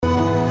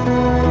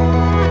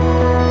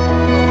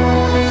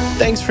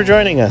Thanks for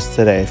joining us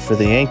today for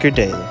the Anchor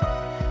Daily.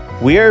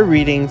 We are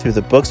reading through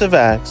the books of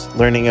Acts,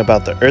 learning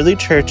about the early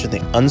church and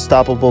the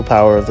unstoppable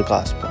power of the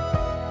gospel.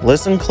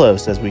 Listen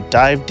close as we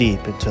dive deep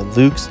into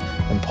Luke's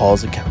and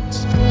Paul's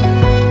accounts.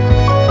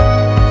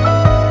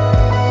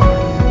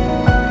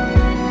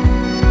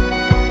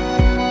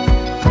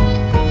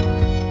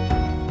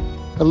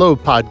 Hello,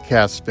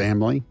 podcast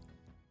family.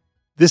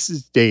 This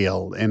is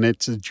Dale, and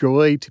it's a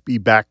joy to be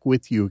back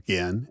with you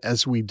again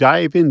as we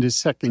dive into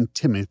 2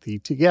 Timothy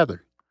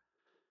together.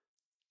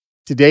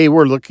 Today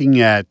we're looking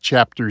at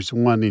chapters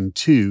 1 and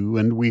 2,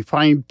 and we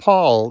find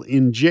Paul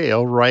in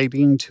jail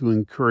writing to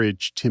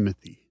encourage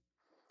Timothy.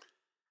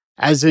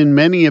 As in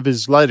many of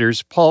his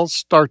letters, Paul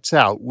starts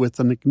out with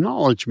an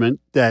acknowledgement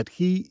that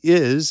he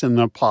is an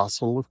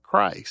apostle of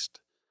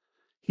Christ.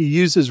 He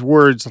uses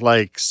words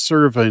like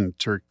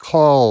servant or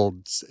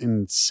called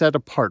and set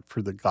apart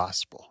for the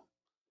gospel.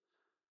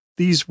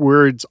 These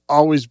words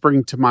always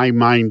bring to my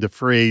mind the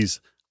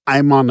phrase,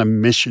 "I'm on a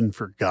mission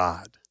for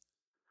God."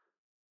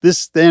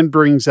 This then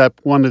brings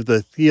up one of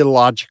the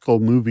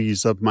theological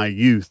movies of my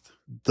youth,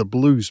 The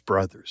Blues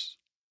Brothers.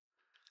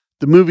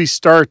 The movie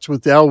starts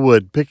with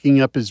Elwood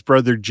picking up his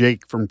brother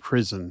Jake from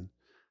prison.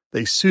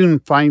 They soon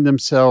find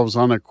themselves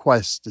on a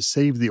quest to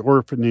save the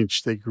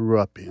orphanage they grew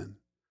up in.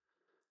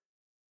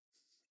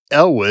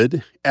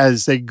 Elwood,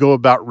 as they go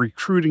about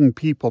recruiting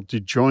people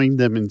to join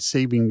them in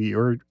saving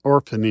the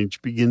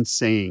orphanage, begins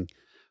saying,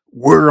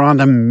 "We're on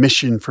a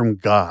mission from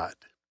God."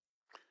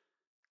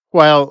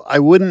 While I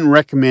wouldn't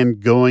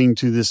recommend going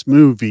to this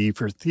movie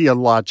for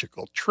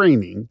theological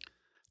training,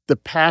 the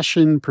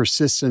passion,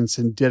 persistence,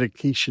 and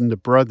dedication the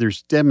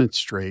brothers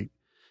demonstrate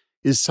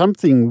is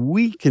something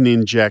we can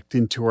inject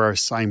into our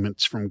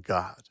assignments from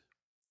God.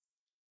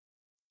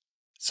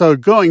 So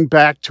going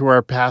back to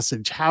our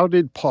passage, how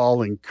did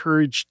Paul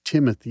encourage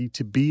Timothy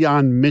to be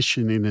on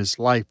mission in his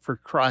life for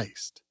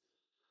Christ?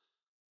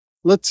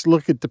 Let's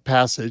look at the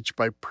passage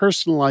by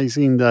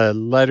personalizing the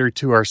letter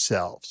to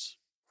ourselves.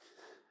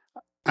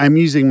 I'm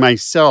using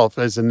myself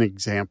as an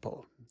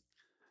example.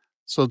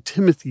 So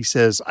Timothy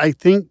says, "I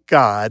thank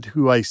God,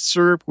 who I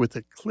serve with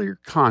a clear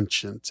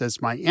conscience,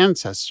 as my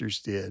ancestors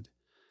did,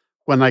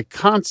 when I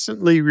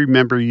constantly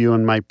remember you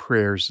in my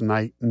prayers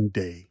night and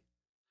day.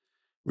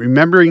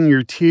 Remembering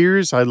your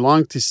tears, I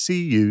long to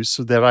see you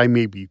so that I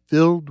may be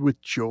filled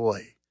with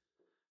joy.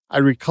 I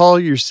recall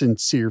your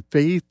sincere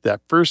faith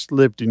that first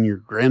lived in your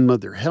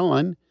grandmother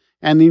Helen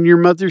and in your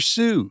mother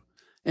Sue,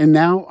 and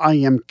now I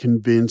am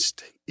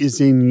convinced is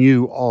in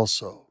you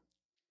also.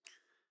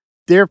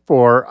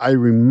 Therefore, I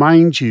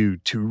remind you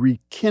to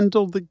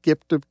rekindle the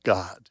gift of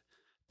God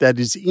that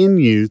is in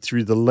you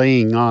through the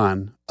laying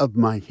on of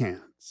my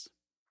hands."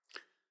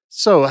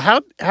 So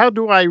how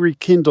do I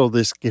rekindle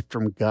this gift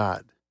from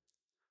God?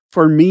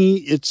 For me,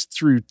 it's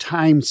through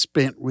time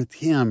spent with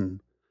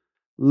Him,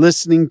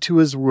 listening to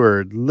His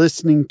word,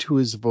 listening to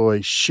His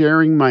voice,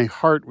 sharing my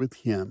heart with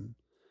Him,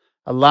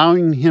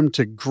 allowing Him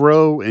to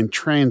grow and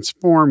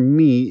transform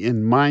me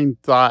in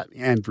mind, thought,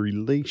 and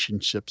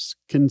relationships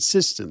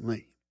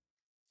consistently.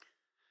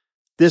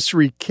 This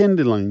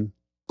rekindling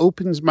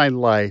opens my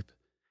life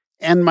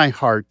and my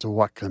heart to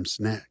what comes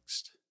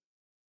next.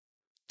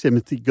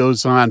 Timothy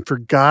goes on, "For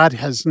God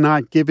has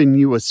not given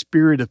you a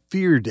spirit of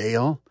fear,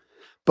 Dale,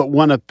 but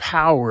one of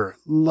power,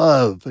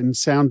 love, and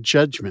sound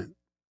judgment.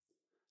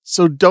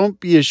 So don't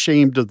be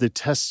ashamed of the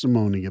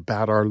testimony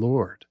about our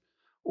Lord,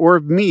 or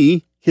of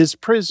me, His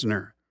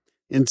prisoner.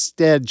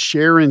 Instead,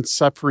 share in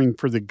suffering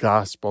for the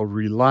gospel,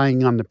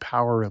 relying on the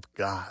power of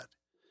God.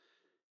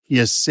 He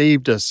has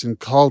saved us and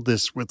called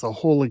us with a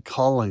holy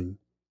calling,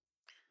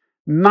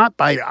 not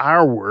by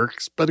our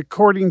works, but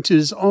according to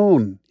His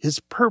own, His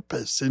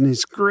purpose, and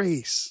His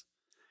grace.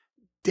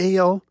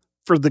 Dale,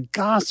 for the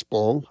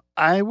gospel,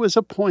 I was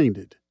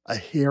appointed a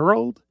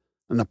herald,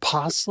 an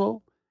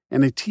apostle,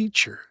 and a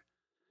teacher.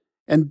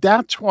 And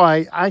that's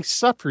why I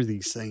suffer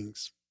these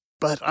things.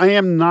 But I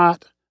am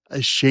not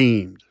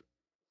ashamed."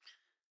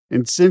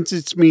 And since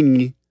it's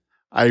me,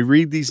 I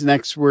read these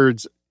next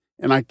words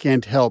and I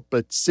can't help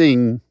but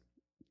sing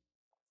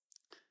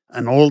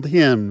an old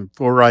hymn.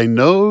 "For I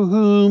know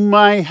whom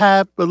I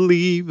have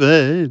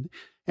believed,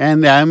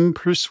 and am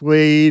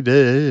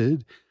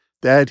persuaded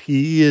that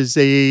He is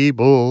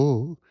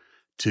able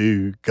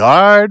to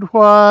guard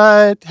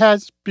what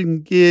has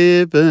been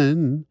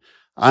given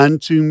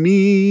unto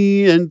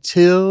me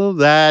until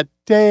that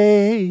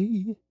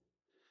day."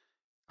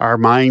 Our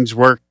minds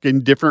work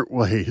in different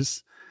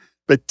ways,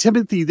 but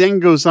Timothy then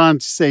goes on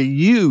to say,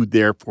 "You,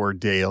 therefore,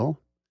 Dale,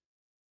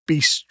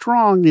 be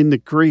strong in the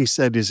grace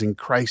that is in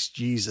Christ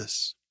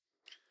Jesus.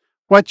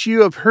 What you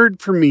have heard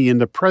from me in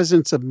the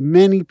presence of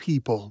many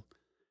people,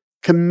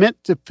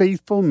 commit to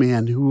faithful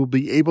men who will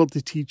be able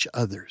to teach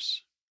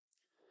others.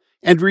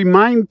 And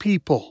remind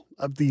people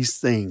of these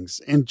things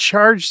and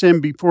charge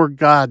them before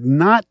God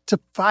not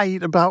to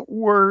fight about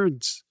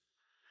words.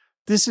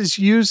 This is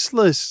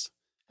useless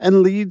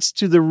and leads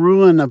to the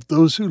ruin of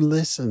those who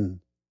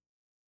listen.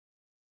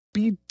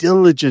 Be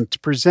diligent to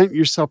present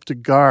yourself to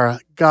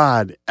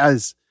God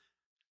as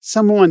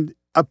someone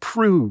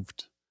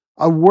approved,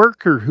 a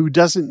worker who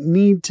doesn't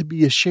need to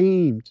be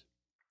ashamed,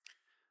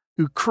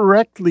 who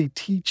correctly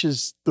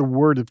teaches the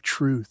word of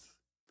truth.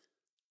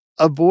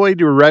 Avoid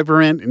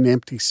irreverent and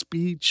empty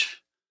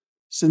speech,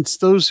 since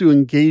those who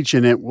engage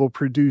in it will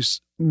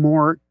produce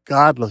more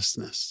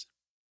godlessness.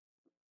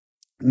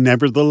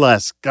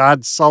 Nevertheless,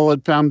 God's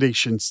solid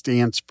foundation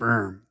stands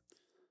firm.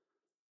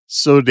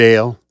 So,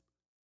 Dale,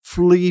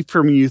 flee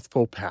from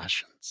youthful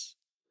passions.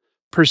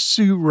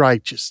 Pursue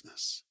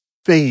righteousness,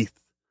 faith,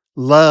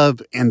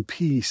 love, and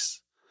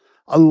peace,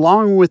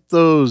 along with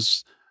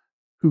those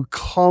who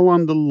call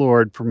on the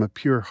Lord from a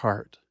pure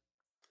heart.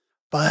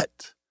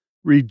 But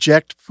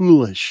reject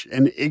foolish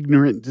and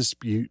ignorant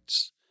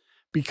disputes,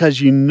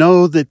 because you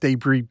know that they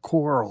breed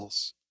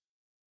quarrels.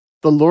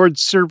 The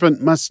Lord's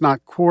servant must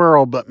not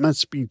quarrel, but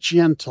must be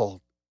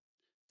gentle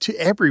to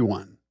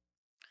everyone,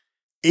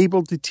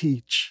 able to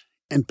teach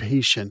and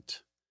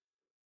patient,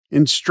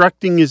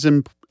 instructing his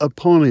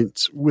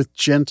opponents with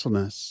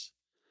gentleness.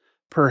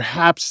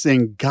 Perhaps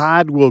then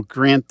God will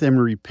grant them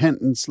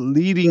repentance,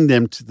 leading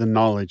them to the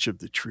knowledge of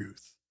the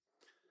truth.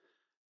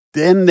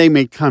 Then they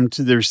may come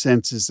to their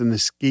senses and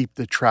escape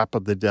the trap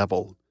of the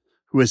devil,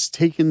 who has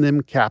taken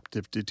them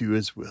captive to do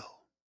his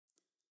will.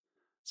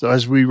 So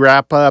as we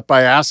wrap up,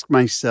 I ask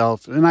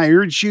myself, and I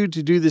urge you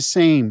to do the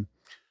same,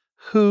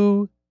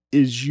 who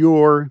is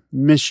your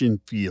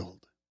mission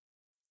field?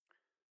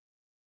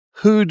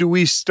 Who do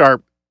we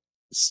stop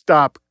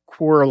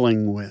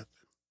quarreling with?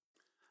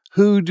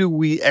 Who do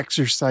we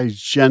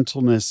exercise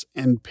gentleness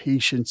and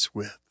patience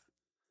with?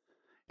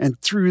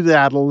 And through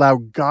that, allow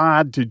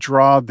God to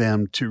draw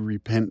them to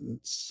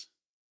repentance.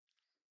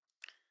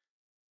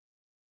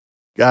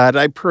 God,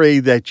 I pray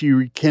that you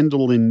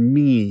rekindle in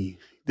me,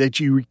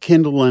 that you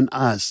rekindle in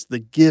us the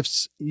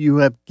gifts you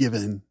have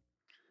given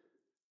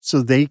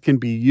so they can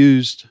be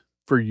used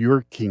for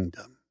your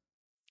kingdom.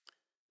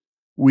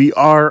 We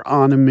are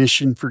on a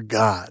mission for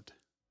God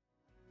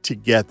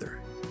together.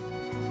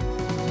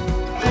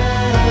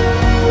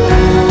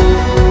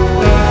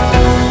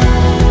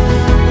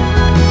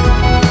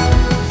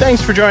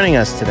 Thanks for joining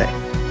us today.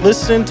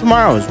 Listen in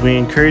tomorrow as we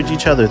encourage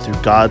each other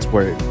through God's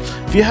Word.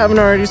 If you haven't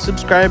already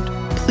subscribed,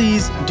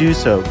 please do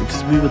so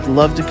because we would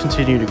love to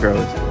continue to grow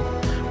with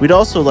you. We'd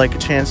also like a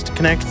chance to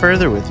connect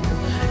further with you.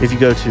 If you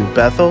go to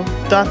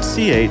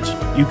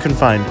bethel.ch, you can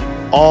find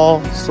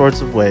all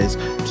sorts of ways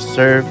to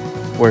serve,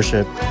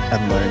 worship,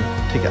 and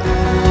learn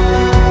together.